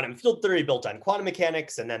quantum field theory built on quantum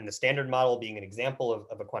mechanics, and then the standard model being an example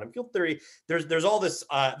of a quantum field theory. There's all this,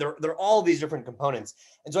 there are all these different components.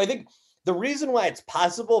 And so I think the reason why it's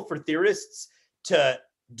possible for theorists to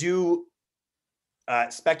do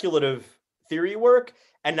speculative theory work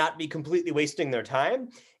and not be completely wasting their time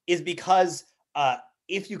is because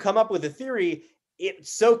if you come up with a theory,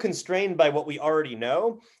 it's so constrained by what we already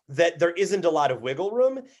know that there isn't a lot of wiggle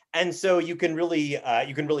room, and so you can really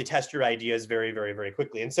test your ideas very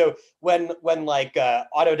quickly. And so when like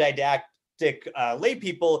autodidactic lay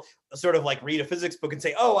people sort of like read a physics book and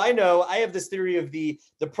say, oh, I know, I have this theory of the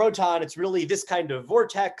proton, it's really this kind of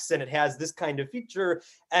vortex and it has this kind of feature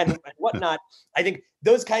and whatnot. I think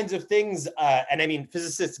those kinds of things, and I mean,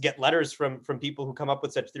 physicists get letters from people who come up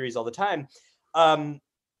with such theories all the time.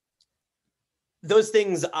 Those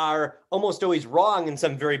things are almost always wrong in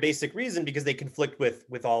some very basic reason because they conflict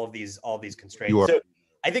with all of these constraints. So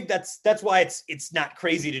I think that's why it's not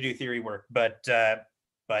crazy to do theory work, but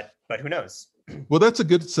who knows? Well, that's a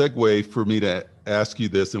good segue for me to ask you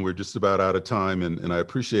this, and we're just about out of time, and I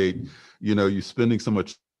appreciate you spending so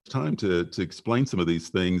much time to explain some of these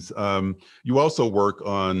things. You also work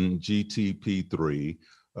on GPT-3,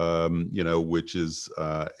 which is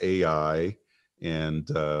AI and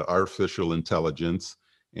artificial intelligence,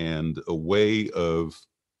 and a way of,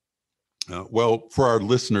 well, for our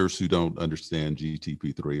listeners who don't understand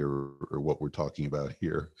GPT-3 or what we're talking about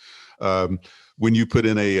here, when you put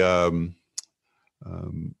in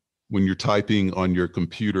when you're typing on your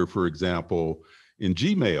computer, for example, in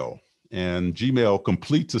Gmail, and Gmail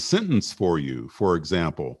completes a sentence for you, for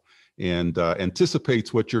example, and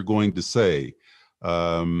anticipates what you're going to say.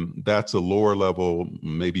 That's a lower level,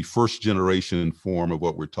 maybe first generation form of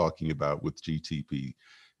what we're talking about with GTP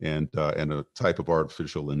and a type of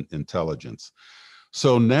artificial intelligence.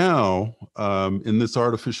 So now in this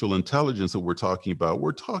artificial intelligence that we're talking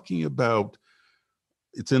about,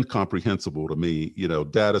 it's incomprehensible to me,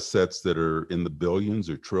 data sets that are in the billions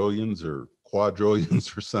or trillions or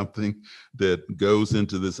quadrillions or something that goes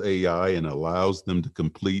into this AI and allows them to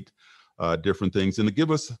complete different things. And to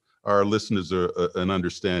give our listeners an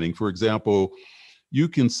understanding, for example, you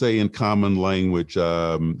can say in common language,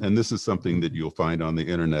 and this is something that you'll find on the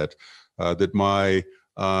internet, that my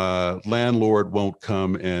landlord won't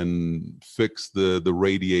come and fix the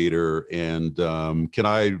radiator, and can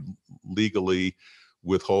I legally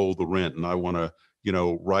withhold the rent, and I want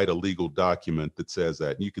to write a legal document that says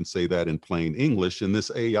that. And you can say that in plain English, and this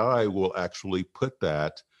AI will actually put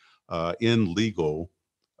that in legal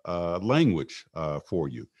language for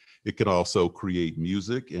you. It can also create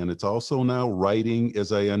music, and it's also now writing,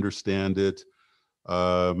 as I understand it,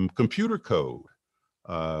 computer code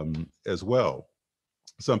as well,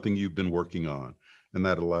 something you've been working on. And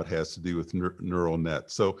that a lot has to do with neural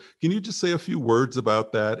nets. So can you just say a few words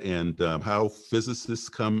about that and how physicists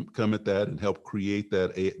come at that and help create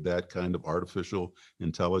that kind of artificial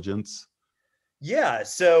intelligence? Yeah,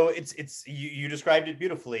 so it's you described it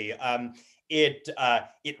beautifully. It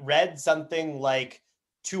read something like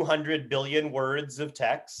 200 billion words of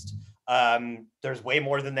text. There's way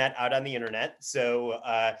more than that out on the internet. So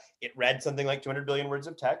it read something like 200 billion words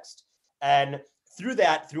of text, and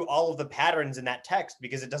through all of the patterns in that text,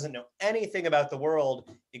 because it doesn't know anything about the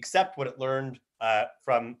world except what it learned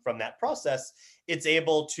from that process, it's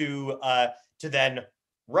able to then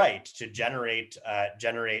right to generate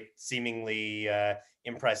seemingly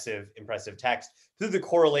impressive text through the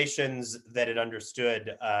correlations that it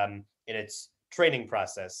understood in its training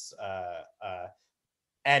process.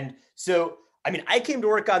 And so, I mean, I came to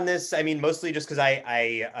work on this, I mean, mostly just because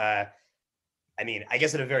I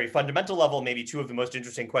guess at a very fundamental level, maybe two of the most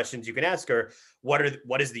interesting questions you can ask are what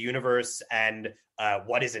is the universe, and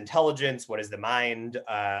what is intelligence, what is the mind,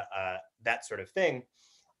 that sort of thing.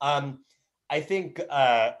 I think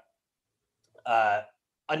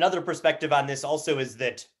another perspective on this also is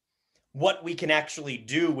that what we can actually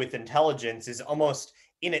do with intelligence is almost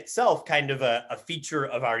in itself kind of a feature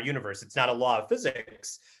of our universe. It's not a law of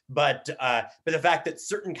physics, but the fact that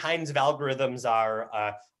certain kinds of algorithms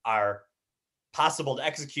are possible to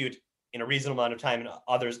execute in a reasonable amount of time and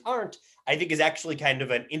others aren't, I think is actually kind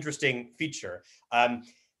of an interesting feature.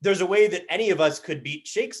 There's a way that any of us could beat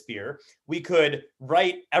Shakespeare. We could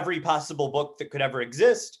write every possible book that could ever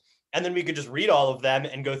exist, and then we could just read all of them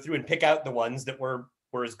and go through and pick out the ones that were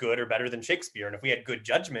as good or better than Shakespeare. And if we had good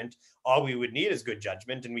judgment, all we would need is good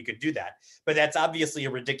judgment, and we could do that. But that's obviously a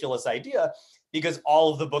ridiculous idea, because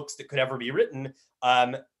all of the books that could ever be written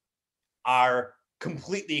are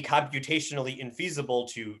completely computationally infeasible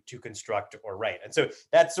to construct or write. And so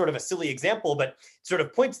that's sort of a silly example, but sort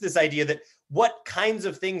of points to this idea that what kinds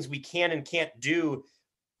of things we can and can't do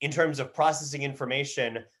in terms of processing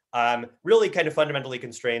information really kind of fundamentally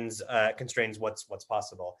constrains what's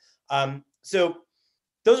possible. So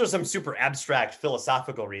those are some super abstract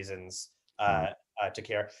philosophical reasons to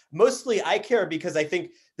care. Mostly I care because I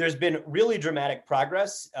think there's been really dramatic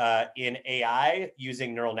progress in AI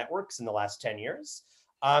using neural networks in the last 10 years.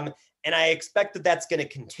 And I expect that that's going to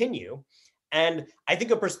continue. And I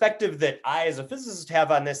think a perspective that I, as a physicist,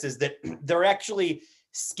 have on this is that there are actually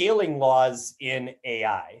scaling laws in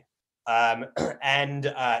AI.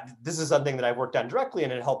 And this is something that I've worked on directly,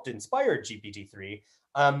 and it helped inspire GPT-3.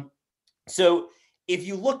 So if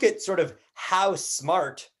you look at sort of how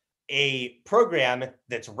smart a program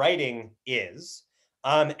that's writing is,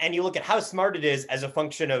 and you look at how smart it is as a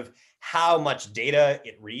function of how much data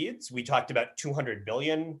it reads. We talked about 200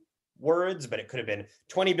 billion words, but it could have been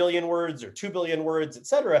 20 billion words or 2 billion words, et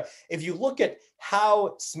cetera. If you look at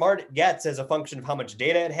how smart it gets as a function of how much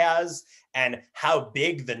data it has and how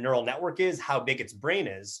big the neural network is, how big its brain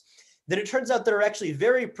is, then it turns out there are actually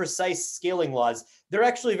very precise scaling laws. They're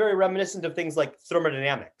actually very reminiscent of things like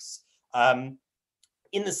thermodynamics,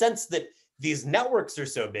 in the sense that these networks are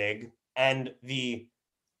so big and the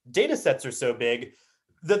data sets are so big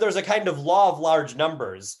that there's a kind of law of large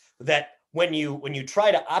numbers that when you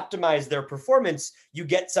try to optimize their performance, you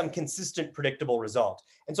get some consistent, predictable result.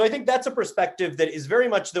 And so I think that's a perspective that is very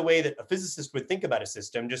much the way that a physicist would think about a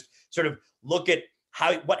system. Just sort of look at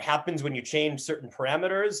what happens when you change certain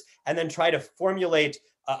parameters, and then try to formulate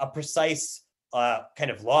a precise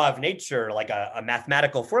kind of law of nature, like a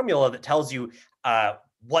mathematical formula that tells you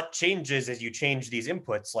what changes as you change these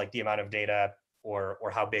inputs, like the amount of data or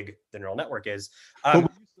how big the neural network is.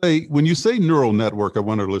 When you say neural network, I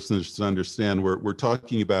want our listeners to understand we're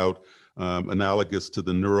talking about analogous to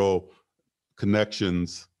the neural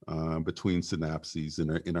connections between synapses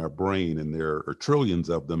in our brain, and there are trillions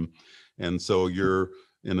of them. And so you're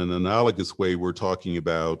in an analogous way, we're talking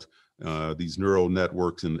about these neural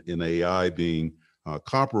networks in AI being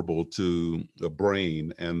comparable to the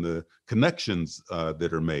brain and the connections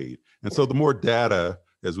that are made. And so the more data,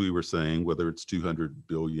 as we were saying, whether it's 200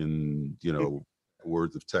 billion,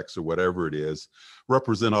 words of text or whatever it is,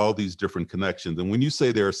 represent all these different connections. And when you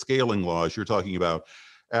say there are scaling laws, you're talking about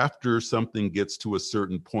after something gets to a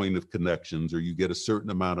certain point of connections, or you get a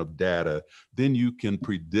certain amount of data, then you can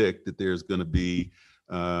predict that there's going to be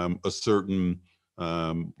a certain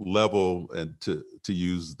level, and to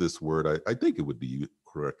use this word, I think it would be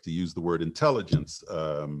correct to use the word intelligence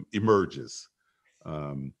emerges.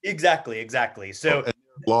 Exactly. So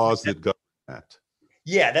laws that govern that.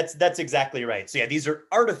 Yeah, that's exactly right. So yeah, these are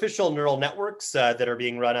artificial neural networks that are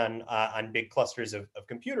being run on big clusters of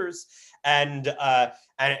computers, and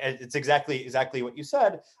it's exactly what you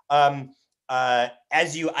said.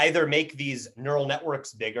 As you either make these neural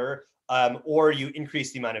networks bigger, or you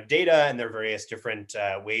increase the amount of data, and there are various different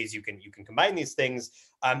ways you can combine these things.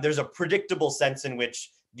 There's a predictable sense in which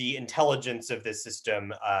the intelligence of this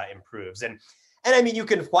system improves, and I mean you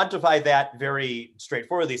can quantify that very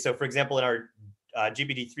straightforwardly. So, for example, in our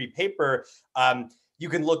GPT-3 paper, you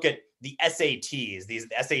can look at the SATs. These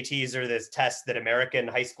SATs are this test that American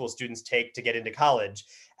high school students take to get into college.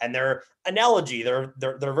 And they're analogy. There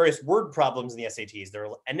are various word problems in the SATs. There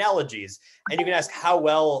are analogies. And you can ask, how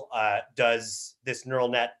well does this neural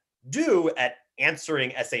net do at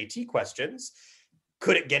answering SAT questions?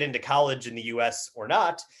 could it get into college in the US or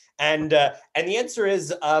not? And the answer is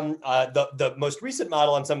the most recent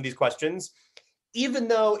model on some of these questions, even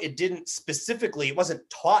though it wasn't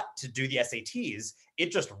taught to do the SATs,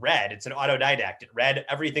 it just read. It's an autodidact. It read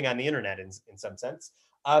everything on the internet in some sense.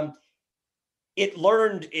 It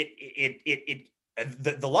learned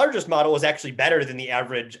the largest model was actually better than the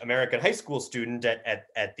average American high school student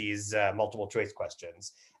at these multiple choice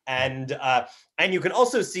questions. And you can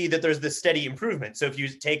also see that there's this steady improvement. So if you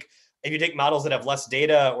take models that have less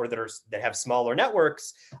data or that have smaller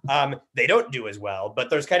networks, they don't do as well. But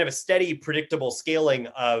there's kind of a steady, predictable scaling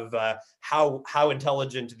of how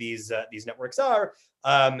intelligent these networks are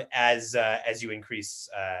as you increase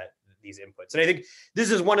these inputs. And I think this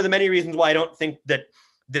is one of the many reasons why I don't think that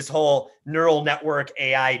this whole neural network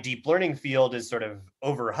AI deep learning field is sort of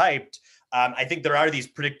overhyped. I think there are these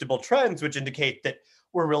predictable trends which indicate that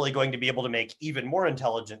we're really going to be able to make even more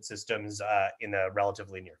intelligent systems in the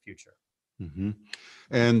relatively near future. Mm-hmm.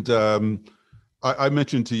 And I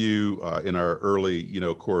mentioned to you in our early,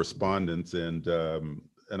 correspondence, and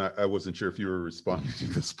I wasn't sure if you were responding to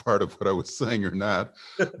this part of what I was saying or not,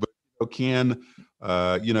 but can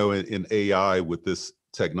in AI with this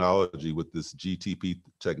technology, with this GTP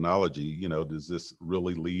technology, does this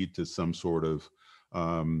really lead to some sort of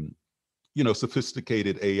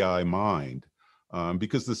sophisticated AI mind?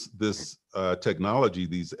 Because this technology,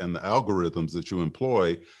 and the algorithms that you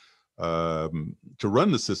employ to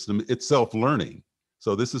run the system, it's self-learning.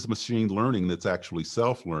 So this is machine learning that's actually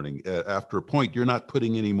self-learning. After a point, you're not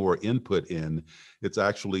putting any more input in. It's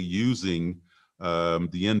actually using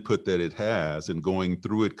the input that it has and going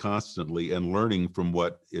through it constantly and learning from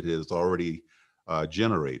what it has already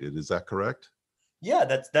generated. Is that correct? Yeah,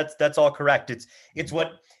 that's all correct. It's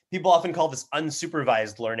what people often call this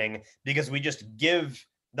unsupervised learning, because we just give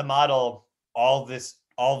the model all this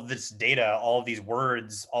data, all of these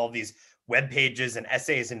words, all of these web pages and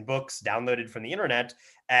essays and books downloaded from the internet,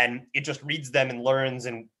 and it just reads them and learns,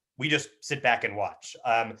 and we just sit back and watch.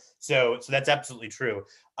 So that's absolutely true.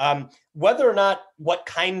 Whether or not what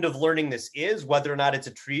kind of learning this is, whether or not it's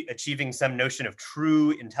achieving some notion of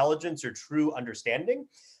true intelligence or true understanding,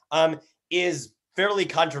 is fairly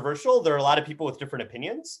controversial. There are a lot of people with different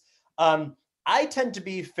opinions. I tend to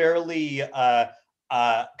be fairly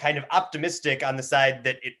kind of optimistic on the side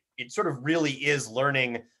that it sort of really is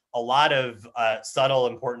learning a lot of subtle,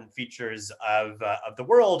 important features of the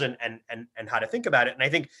world and how to think about it. And I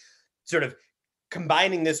think sort of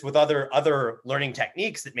combining this with other learning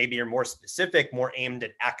techniques that maybe are more specific, more aimed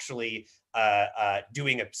at actually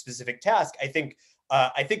doing a specific task, I think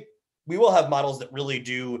we will have models that really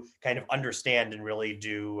do kind of understand and really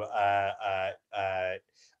do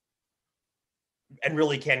and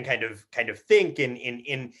really can kind of think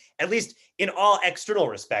in at least in all external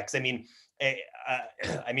respects. I mean,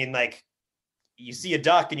 like you see a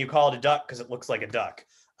duck and you call it a duck because it looks like a duck.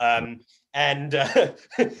 And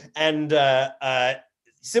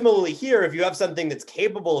similarly here, if you have something that's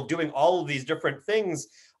capable of doing all of these different things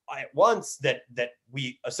at once that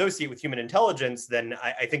we associate with human intelligence, then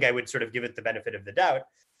I think I would sort of give it the benefit of the doubt,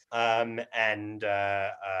 and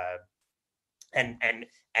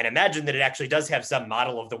imagine that it actually does have some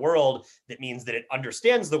model of the world that means that it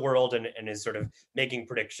understands the world and is sort of making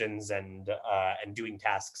predictions and doing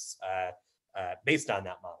tasks based on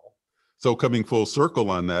that model. So coming full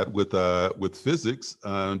circle on that with physics,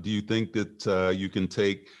 do you think that you can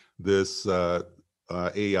take this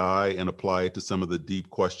AI and apply it to some of the deep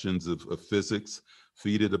questions of physics,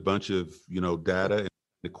 feed it a bunch of data and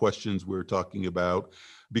the questions we're talking about,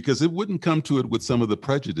 because it wouldn't come to it with some of the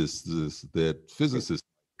prejudices that physicists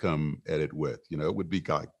come at it with? It would be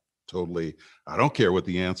like totally, I don't care what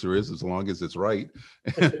the answer is as long as it's right.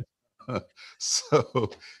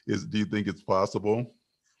 So do you think it's possible?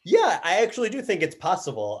 Yeah, I actually do think it's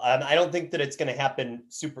possible. I don't think that it's going to happen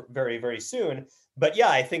very, very soon. But yeah,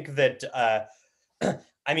 I think that,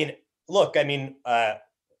 I mean, look,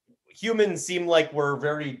 humans seem like we're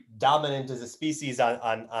very dominant as a species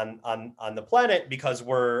on the planet because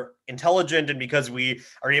we're intelligent and because we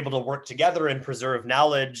are able to work together and preserve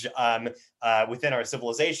knowledge within our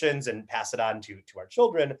civilizations and pass it on to our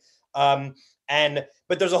children. But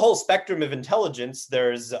there's a whole spectrum of intelligence.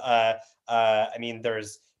 There's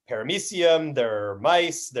paramecium, there are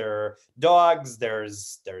mice, there are dogs,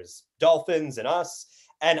 there's dolphins and us.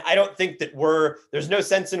 And I don't think that there's no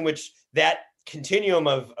sense in which that continuum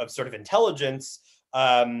of sort of intelligence,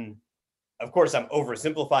 of course, I'm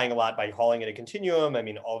oversimplifying a lot by calling it a continuum. I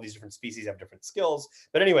mean, all these different species have different skills.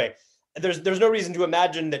 But anyway, there's no reason to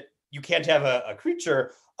imagine that you can't have a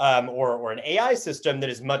creature or an AI system that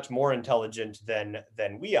is much more intelligent than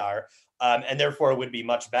we are, and therefore would be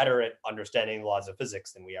much better at understanding the laws of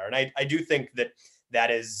physics than we are. And I do think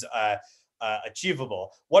that is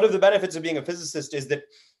achievable. One of the benefits of being a physicist is that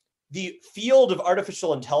the field of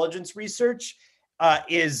artificial intelligence research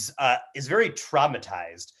is very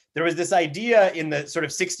traumatized. There was this idea in the sort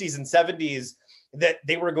of 60s and 70s that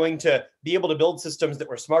they were going to be able to build systems that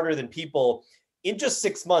were smarter than people in just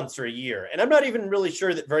 6 months or a year. And I'm not even really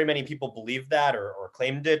sure that very many people believed that or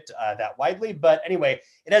claimed it that widely. But anyway,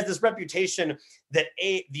 it has this reputation that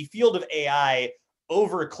the field of AI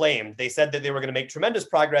overclaimed. They said that they were going to make tremendous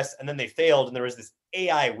progress, and then they failed, and there was this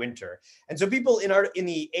AI winter. And so people in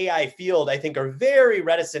the AI field, I think, are very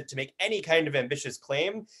reticent to make any kind of ambitious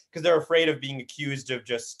claim because they're afraid of being accused of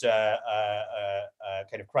just kind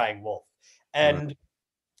of crying wolf. And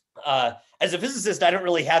as a physicist, I don't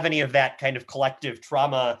really have any of that kind of collective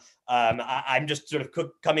trauma. I'm just sort of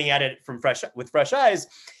coming at it with fresh eyes.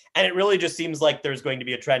 And it really just seems like there's going to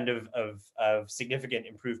be a trend of significant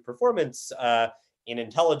improved performance in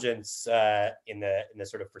intelligence in the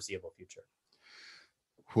sort of foreseeable future.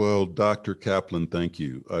 Well, Dr. Kaplan, thank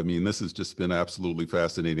you. I mean, this has just been absolutely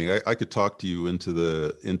fascinating. I could talk to you into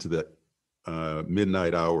the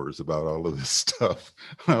midnight hours about all of this stuff,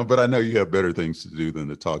 but I know you have better things to do than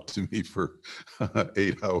to talk to me for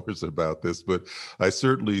 8 hours about this. But I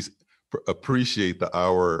certainly appreciate the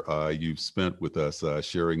hour you've spent with us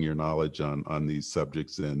sharing your knowledge on these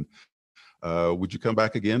subjects. And would you come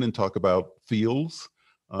back again and talk about fields?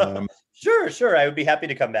 Sure. I would be happy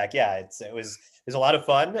to come back. Yeah, it was a lot of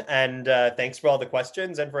fun, and thanks for all the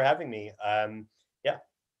questions and for having me. Yeah,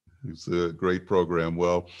 it's a great program.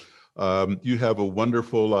 Well, you have a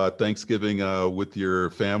wonderful Thanksgiving with your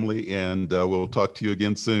family, and we'll talk to you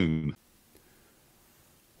again soon.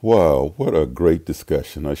 Wow, what a great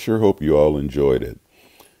discussion. I sure hope you all enjoyed it.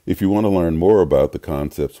 If you want to learn more about the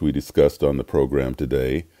concepts we discussed on the program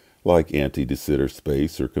today, like anti-de Sitter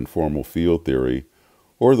space or conformal field theory,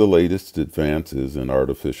 or the latest advances in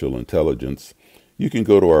artificial intelligence, you can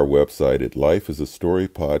go to our website at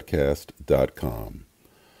lifeasastorypodcast.com.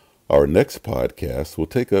 Our next podcast will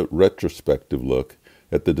take a retrospective look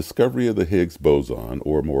at the discovery of the Higgs boson,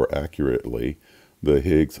 or more accurately, the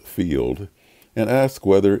Higgs field, and ask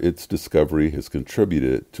whether its discovery has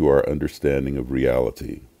contributed to our understanding of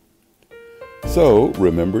reality. So,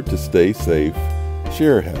 remember to stay safe,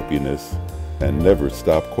 share happiness, and never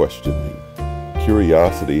stop questioning.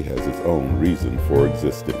 Curiosity has its own reason for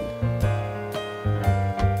existing.